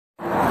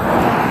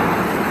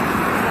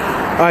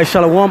Alright,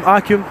 Shalom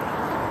Akim.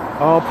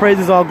 All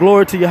praises, all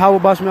glory to Yahweh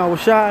Bashem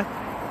Shai.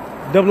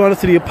 Double honors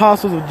to the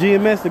apostles of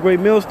GMS, the great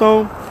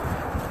millstone.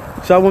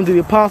 Shalom to the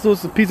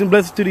apostles, peace and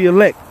blessings to the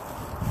elect.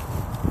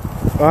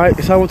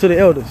 Alright, shalom to the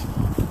elders.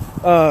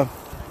 I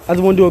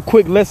just want to do a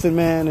quick lesson,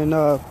 man,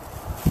 and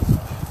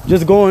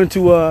just going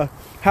to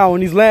how in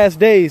these last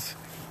days,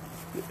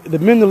 the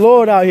men of the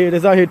Lord out here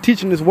that's out here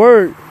teaching this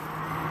word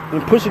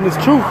and pushing this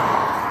truth,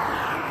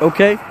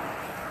 okay?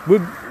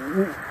 We're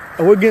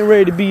getting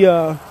ready to be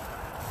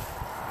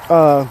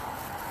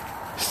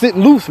sent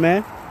loose,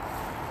 man.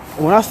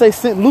 When I say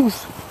sent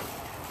loose,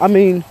 I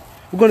mean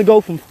we're gonna go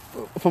from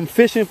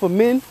fishing for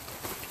men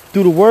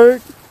through the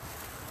word,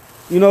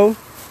 we're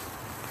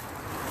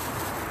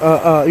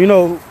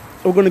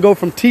gonna go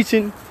from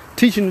teaching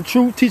the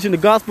truth, teaching the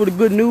gospel, the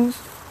good news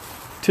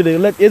to the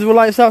elect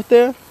Israelites out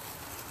there,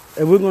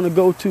 and we're gonna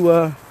go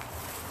to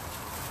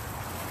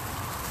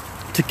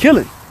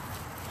killing,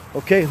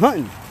 okay,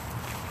 hunting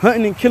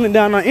and killing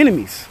down our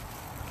enemies,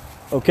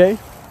 okay.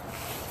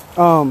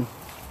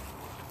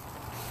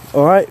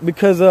 All right,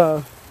 because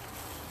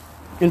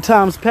in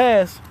times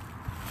past,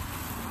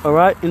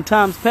 okay,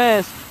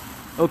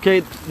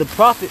 the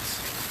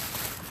prophets,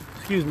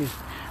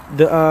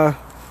 the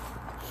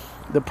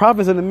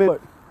prophets in the middle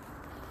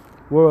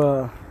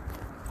were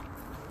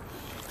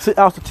sent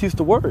out to teach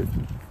the word,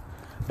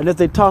 and as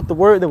they taught the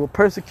word, they were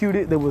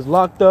persecuted, they was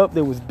locked up,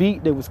 they was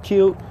beat, they was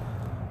killed,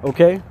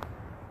 okay,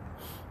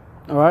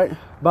 all right,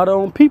 by their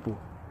own people.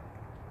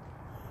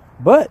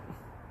 But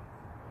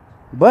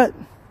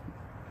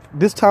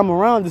this time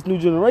around, this new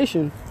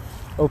generation,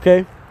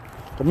 okay,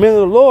 the men of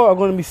the Lord are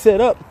going to be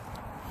set up,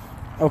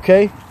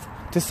 okay,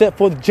 to set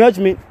forth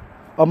judgment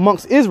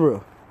amongst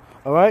Israel.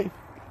 All right,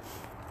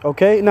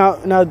 okay.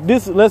 Now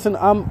this lesson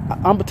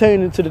I'm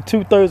pertaining to the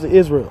 2/3 of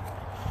Israel,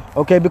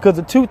 okay, because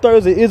the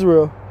 2/3 of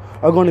Israel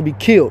are going to be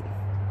killed.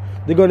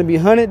 They're going to be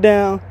hunted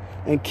down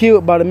and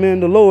killed by the men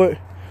of the Lord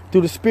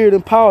through the spirit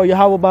and power of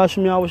Yahweh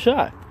Bashem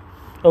Shai,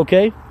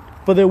 okay,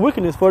 for their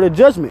wickedness, for their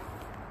judgment.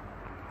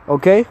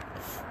 Okay.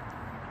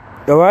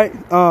 All right.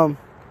 So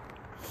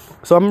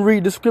I'm gonna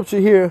read the scripture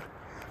here.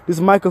 This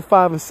is Micah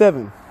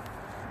 5:7.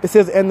 It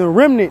says, "And the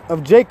remnant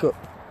of Jacob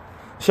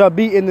shall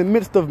be in the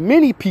midst of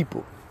many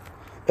people,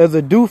 as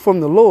a dew from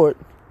the Lord,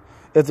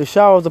 as the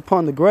showers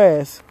upon the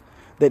grass,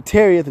 that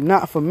tarrieth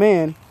not for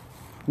man,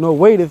 nor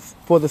waiteth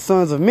for the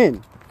sons of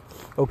men."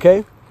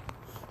 Okay.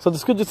 So the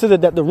scripture says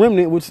that the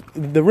remnant, which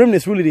the remnant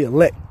is really the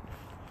elect.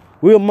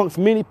 We're amongst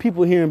many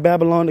people here in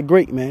Babylon the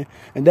Great, man.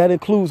 And that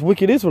includes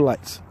wicked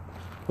Israelites.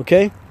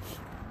 Okay?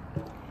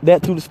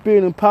 That through the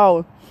spirit and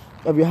power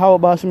of Yahweh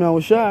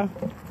Bashem Shai,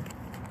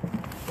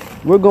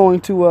 we're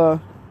going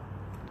to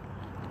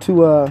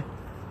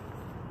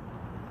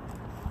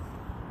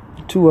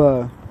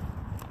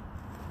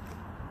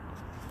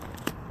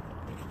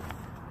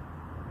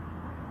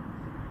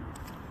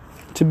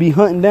be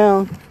hunting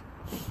down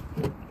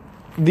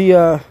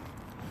the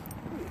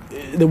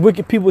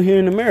wicked people here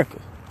in America.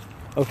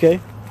 Okay,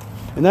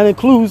 and that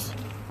includes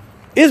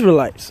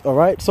Israelites, all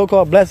right,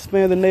 so-called black,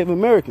 Hispanic, and Native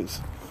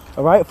Americans,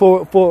 all right,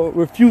 for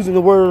refusing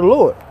the word of the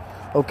Lord.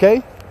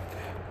 Okay,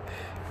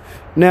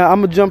 now I'm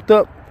gonna jump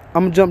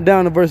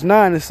down to verse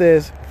 9. It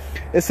says,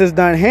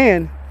 "Thine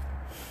hand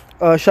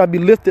shall be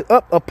lifted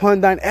up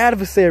upon thine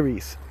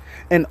adversaries,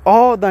 and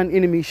all thine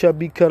enemies shall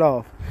be cut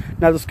off."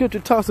 Now the scripture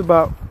talks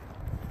about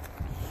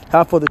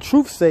how for the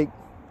truth's sake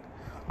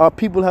our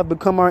people have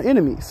become our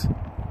enemies.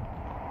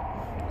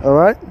 All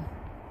right.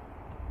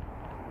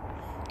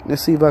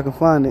 Let's see if I can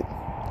find it.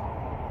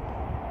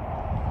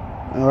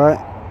 All right.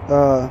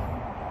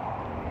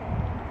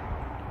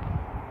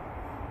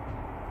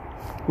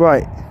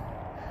 Right.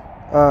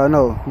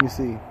 No, let me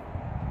see.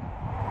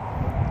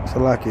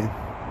 Salaki.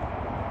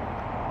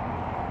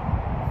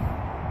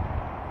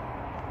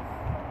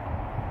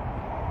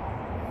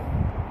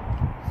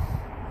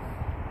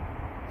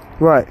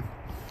 Right.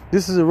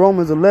 This is in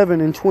Romans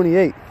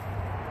 11:28.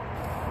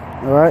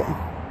 All right.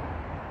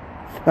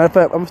 Matter of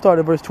fact, I'm going to start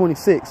at verse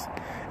 26.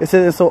 It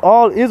says, "And so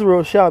all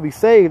Israel shall be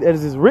saved,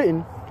 as is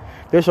written,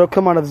 there shall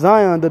come out of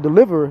Zion the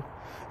deliverer,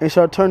 and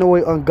shall turn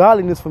away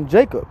ungodliness from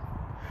Jacob.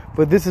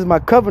 For this is my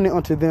covenant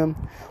unto them,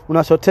 when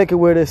I shall take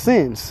away their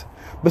sins."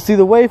 But see,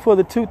 the way for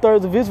the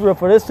 2/3 of Israel,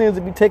 for their sins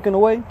to be taken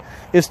away,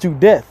 is through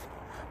death.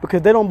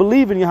 Because they don't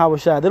believe in Yahweh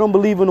Shai. They don't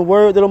believe in the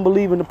word. They don't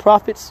believe in the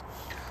prophets.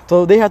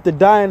 So they have to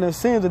die in their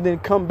sins and then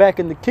come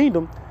back in the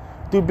kingdom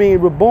through being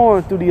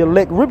reborn through the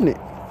elect remnant.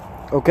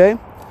 Okay?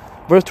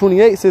 Verse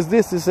 28 says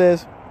this. It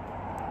says,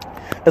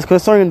 "As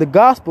concerning the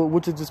gospel,"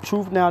 which is this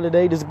truth now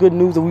today, this good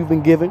news that we've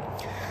been given,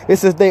 it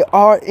says, "They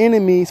are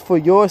enemies for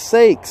your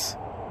sakes."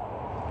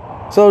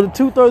 So the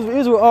 2/3 of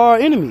Israel are our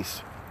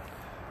enemies.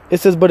 It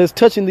says, "But as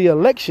touching the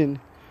election,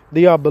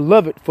 they are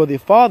beloved for their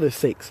father's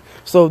sakes."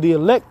 So the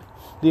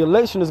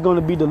election is going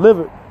to be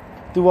delivered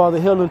through all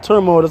the hell and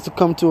turmoil that's to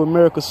come to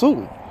America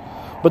soon.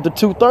 But the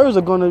 2/3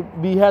 are going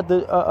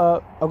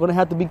to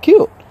have to be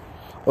killed.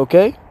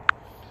 Okay?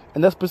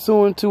 And that's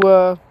pursuant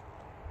to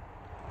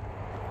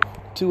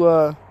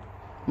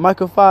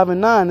Micah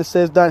 5:9, it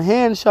says, thine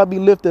hand shall be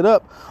lifted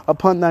up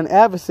upon thine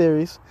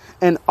adversaries,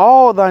 and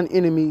all thine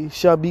enemies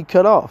shall be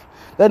cut off.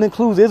 That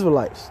includes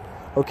Israelites.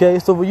 Okay,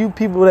 so for you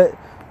people that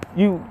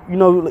you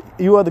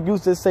other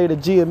groups that say the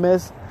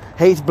GMS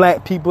hates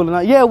black people,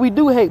 and yeah, we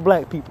do hate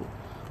black people.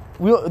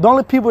 The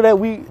only people that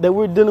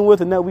we're dealing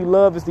with and that we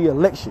love is the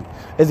election.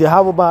 As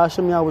Yahweh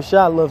Ba'ashem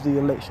Yahushua loves the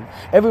election.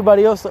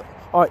 Everybody else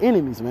are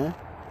enemies, man.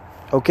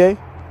 Okay?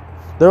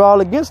 They're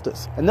all against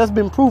us. And that's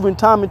been proven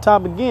time and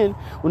time again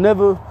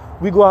whenever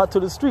we go out to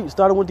the street.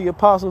 Starting with the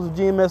apostles of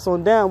GMS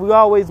on down, we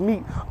always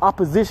meet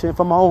opposition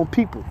from our own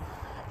people.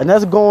 And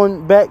that's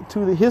going back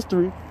to the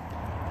history,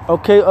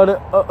 okay,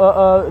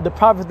 of the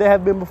prophets that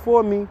have been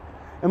before me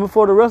and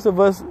before the rest of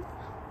us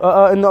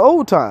in the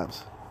old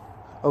times.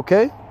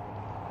 Okay?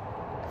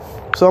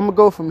 So I'm going to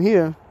go from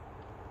here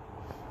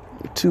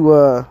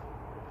to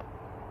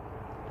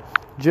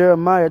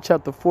Jeremiah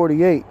chapter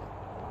 48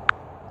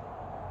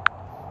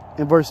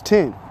 and verse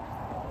 10.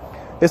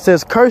 It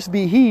says, cursed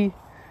be he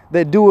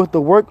that doeth the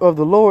work of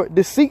the Lord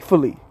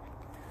deceitfully,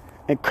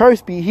 and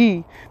cursed be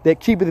he that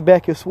keepeth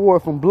back his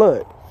sword from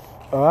blood.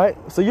 All right?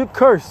 So you're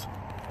cursed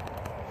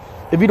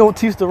if you don't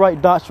teach the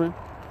right doctrine,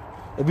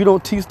 if you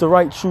don't teach the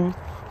right truth,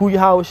 who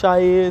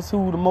Yahushua is,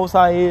 who the Most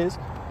High is,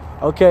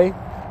 okay?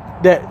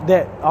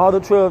 That all the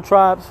 12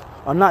 tribes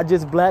are not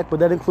just black, but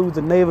that includes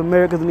the Native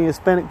Americans and the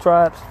Hispanic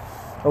tribes,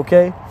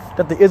 okay?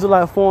 That the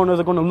Israelite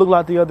foreigners are going to look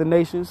like the other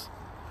nations,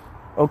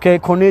 okay?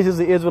 Cornelius is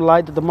the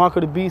Israelite, that the mark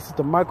of the beast is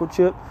the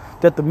microchip,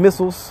 that the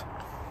missiles,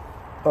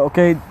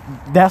 okay,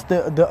 that's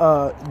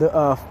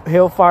the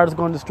hellfire that's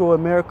going to destroy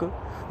America,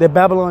 that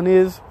Babylon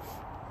is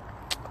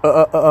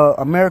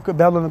America,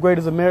 Babylon the Great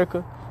is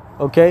America,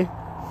 okay?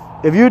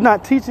 If you're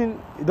not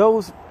teaching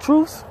those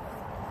truths,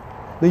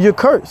 then you're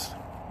cursed.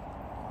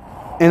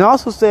 And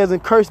also says,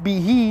 and cursed be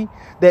he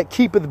that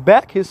keepeth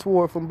back his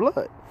sword from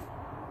blood.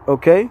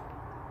 Okay?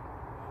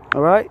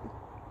 All right?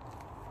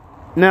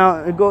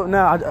 Now,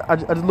 I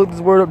just looked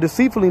this word up.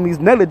 Deceitfully means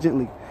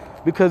negligently.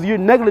 Because you're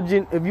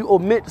negligent if you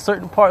omit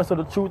certain parts of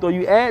the truth or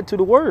you add to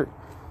the word.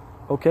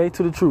 Okay?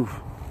 To the truth.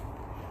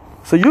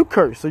 So you're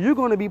cursed. So you're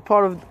going to be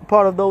part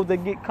of those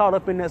that get caught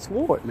up in that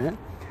sword, man.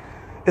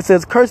 It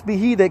says, cursed be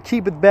he that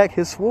keepeth back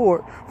his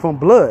sword from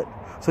blood.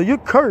 So you're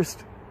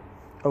cursed.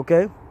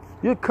 Okay?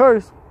 You're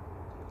cursed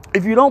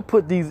if you don't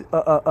put these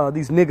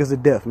niggas to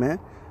death, man.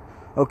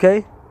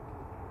 Okay?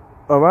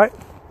 All right?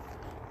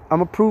 I'm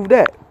going to prove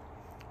that.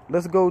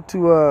 Let's go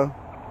to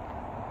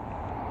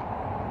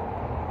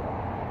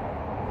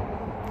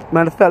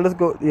matter of fact, let's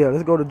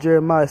go to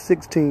Jeremiah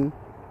 16.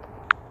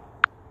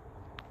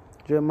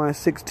 Jeremiah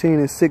 16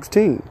 and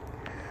 16.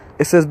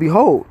 It says,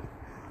 behold,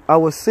 I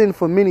will send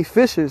for many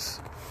fishers,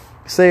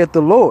 saith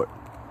the Lord,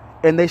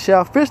 and they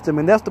shall fish them.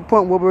 And that's the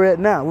point where we're at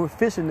now. We're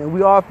fishing, and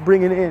we are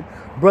bringing in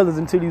brothers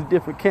into these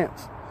different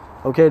camps.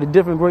 Okay, the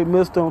different great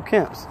millstone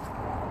camps.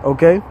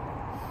 Okay?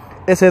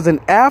 It says, and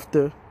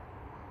after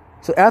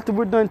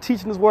we're done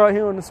teaching this word out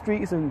here on the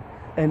streets and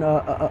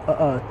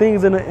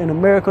things in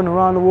America and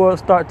around the world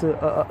start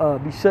to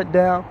be shut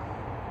down,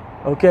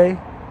 okay?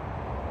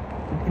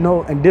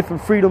 And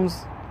different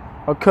freedoms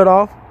are cut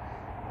off,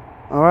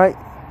 all right?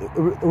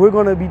 We're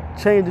going to be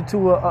changed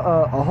into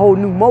a whole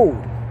new mode,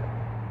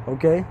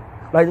 okay?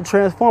 Like the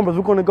Transformers,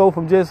 we're going to go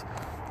from just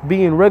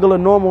being regular,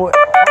 normal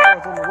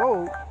cars on the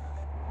road,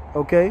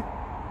 okay?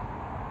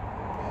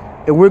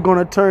 And we're going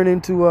to turn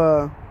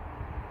into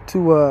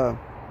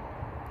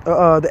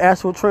the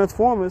actual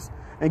Transformers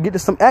and get to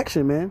some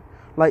action, man.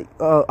 Like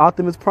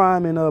Optimus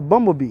Prime and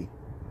Bumblebee,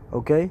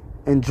 okay?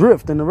 And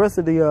Drift and the rest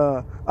of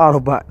the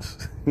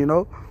Autobots,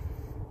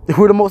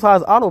 We're the Most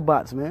High's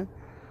Autobots, man.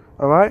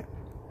 All right?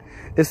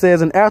 It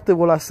says, and after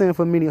will I send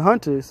for many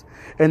hunters,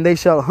 and they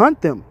shall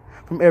hunt them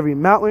from every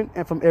mountain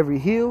and from every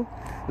hill,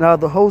 and out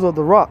of the holes of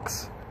the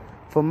rocks.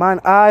 For mine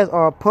eyes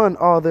are upon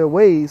all their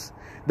ways.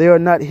 They are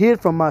not hid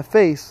from my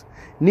face,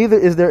 neither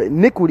is their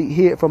iniquity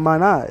hid from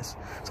mine eyes.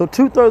 So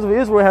 2/3 of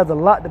Israel has a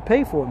lot to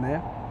pay for,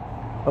 man.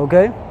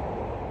 Okay?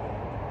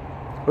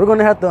 We're going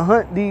to have to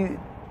hunt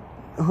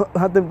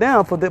them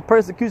down for the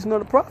persecution of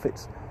the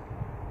prophets.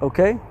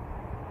 Okay?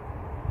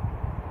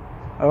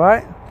 All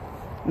right?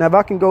 Now, if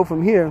I can go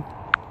from here,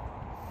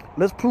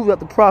 let's prove that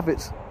the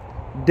prophets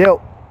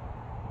dealt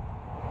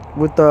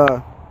with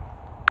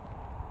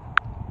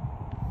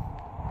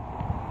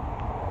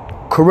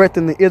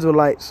correcting the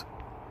Israelites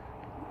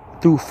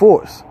through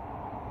force.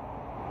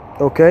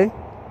 Okay?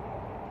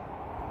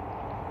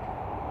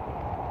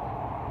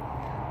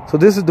 So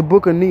this is the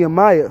book of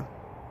Nehemiah.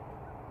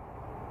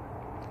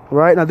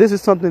 Right? Now this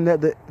is something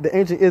that the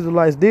ancient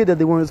Israelites did that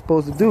they weren't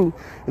supposed to do.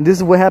 And this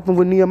is what happened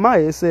with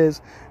Nehemiah. It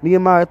says,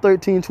 Nehemiah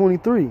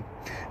 13:23.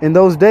 In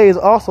those days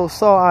also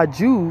saw I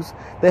Jews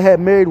that had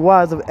married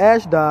wives of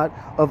Ashdod,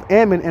 of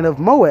Ammon, and of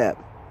Moab.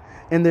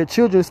 And their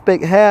children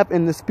spake half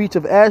in the speech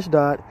of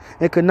Ashdod,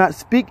 and could not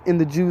speak in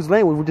the Jews'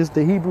 language, which is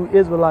the Hebrew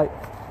Israelite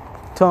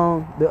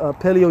tongue, the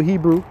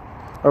Paleo-Hebrew.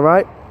 All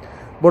right?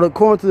 But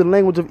according to the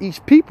language of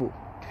each people.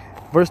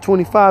 Verse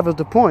 25 is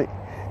the point.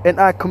 And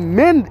I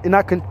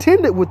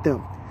contended with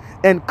them,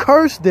 and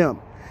cursed them,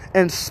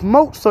 and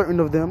smote certain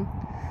of them,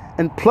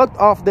 and plucked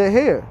off their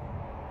hair.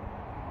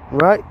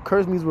 Right?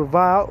 Curse means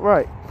revile.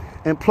 Right?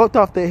 And plucked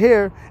off their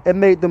hair, and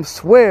made them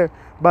swear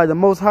by the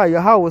Most High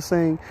Yahweh,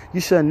 saying, you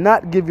shall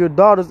not give your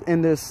daughters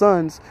and their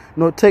sons,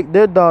 nor take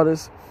their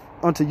daughters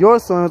unto your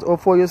sons or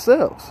for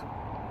yourselves.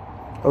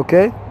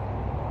 Okay?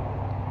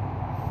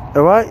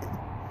 All right?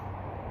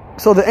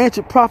 So the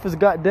ancient prophets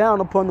got down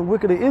upon the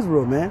wicked of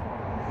Israel, man.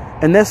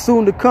 And that's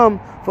soon to come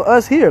for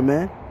us here,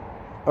 man.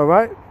 All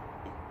right?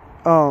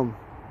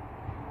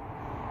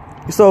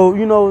 So,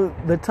 you know,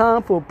 the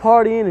time for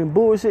partying and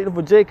bullshitting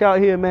for Jake out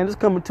here, man, it's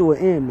coming to an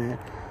end, man.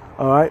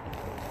 All right?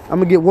 I'm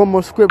going to get one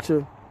more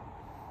scripture.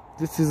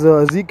 This is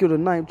Ezekiel, the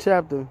 9th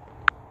chapter.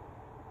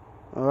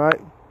 All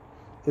right?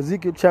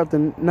 Ezekiel chapter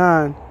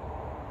 9.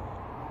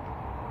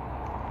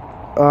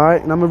 All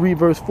right? And I'm going to read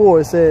verse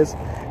 4. It says,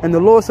 and the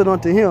Lord said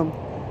unto him,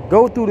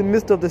 go through the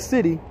midst of the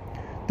city,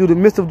 through the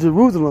midst of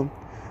Jerusalem,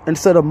 and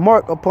set a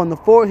mark upon the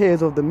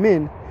foreheads of the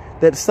men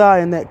that sigh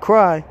and that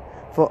cry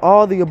for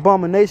all the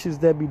abominations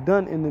that be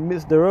done in the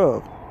midst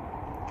thereof.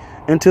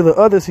 And to the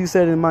others he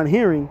said in mine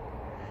hearing,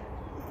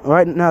 all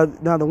right, now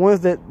the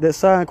ones that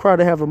sigh and cry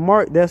to have a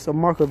mark, that's a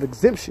mark of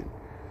exemption.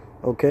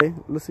 Okay,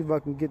 let's see if I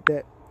can get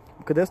that,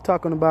 because that's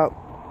talking about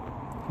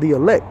the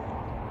elect.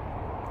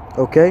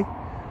 Okay,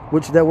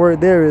 which that word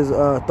there is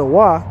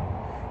thawa,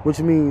 which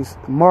means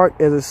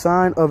marked as a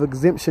sign of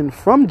exemption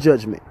from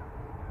judgment.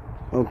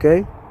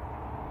 Okay,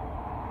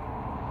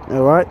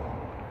 all right.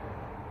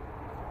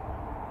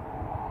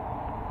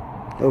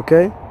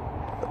 Okay,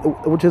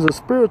 which is a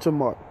spiritual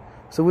mark.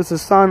 So it's a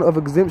sign of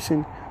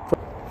exemption.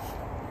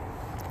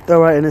 All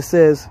right, and it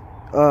says,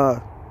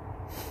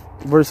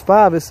 verse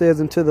 5, it says,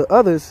 and to the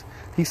others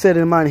he said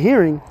in mine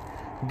hearing,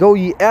 go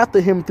ye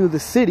after him through the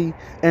city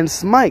and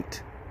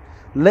smite.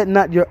 Let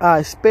not your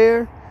eyes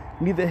spare,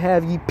 neither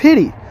have ye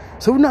pity.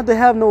 So we're not to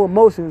have no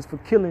emotions for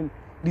killing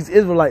these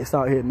Israelites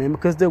out here, man,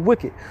 because they're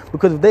wicked.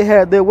 Because if they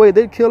had their way,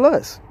 they'd kill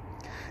us.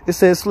 It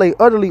says, slay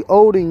utterly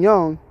old and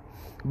young,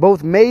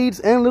 both maids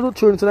and little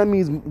children. So that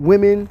means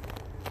women,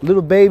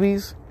 little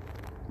babies,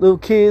 little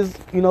kids,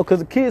 you know, because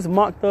the kids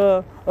mocked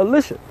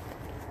Elisha.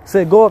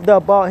 Said, go up thou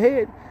bald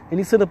head. And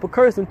he set up a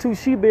curse, and 2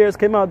 she-bears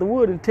came out of the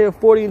wood and tear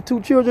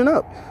 42 children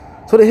up.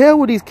 So the hell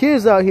with these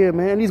kids out here,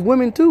 man, and these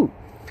women too.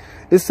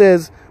 It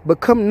says, but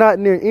come not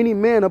near any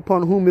man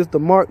upon whom is the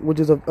mark, which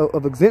is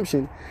of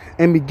exemption,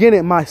 and begin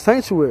at my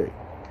sanctuary.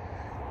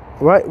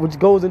 Right? Which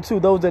goes into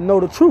those that know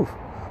the truth.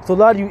 So a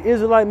lot of you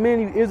Israelite men,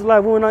 you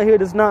Israelite women out here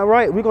that's not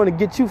right, we're going to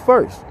get you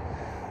first.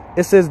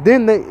 It says,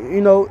 then they,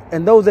 you know,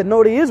 and those that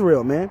know the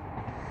Israel, man.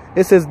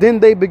 It says, then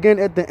they began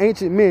at the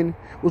ancient men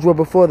which were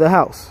before the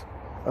house.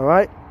 All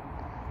right?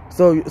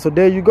 So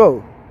there you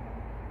go.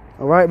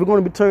 All right? We're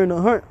going to be turning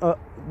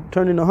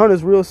the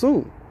hunters real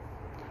soon.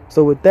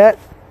 So with that,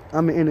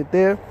 I'm going to end it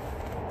there.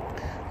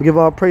 We give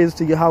all praises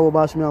to Yahweh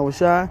Basham Yahweh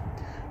Shai.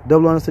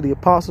 Double honors to the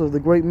apostles of the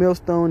great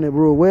millstone that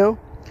rule well.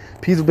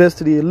 Peace and blessings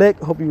to the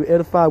elect. Hope you were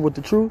edified with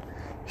the truth.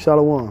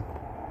 Shalom.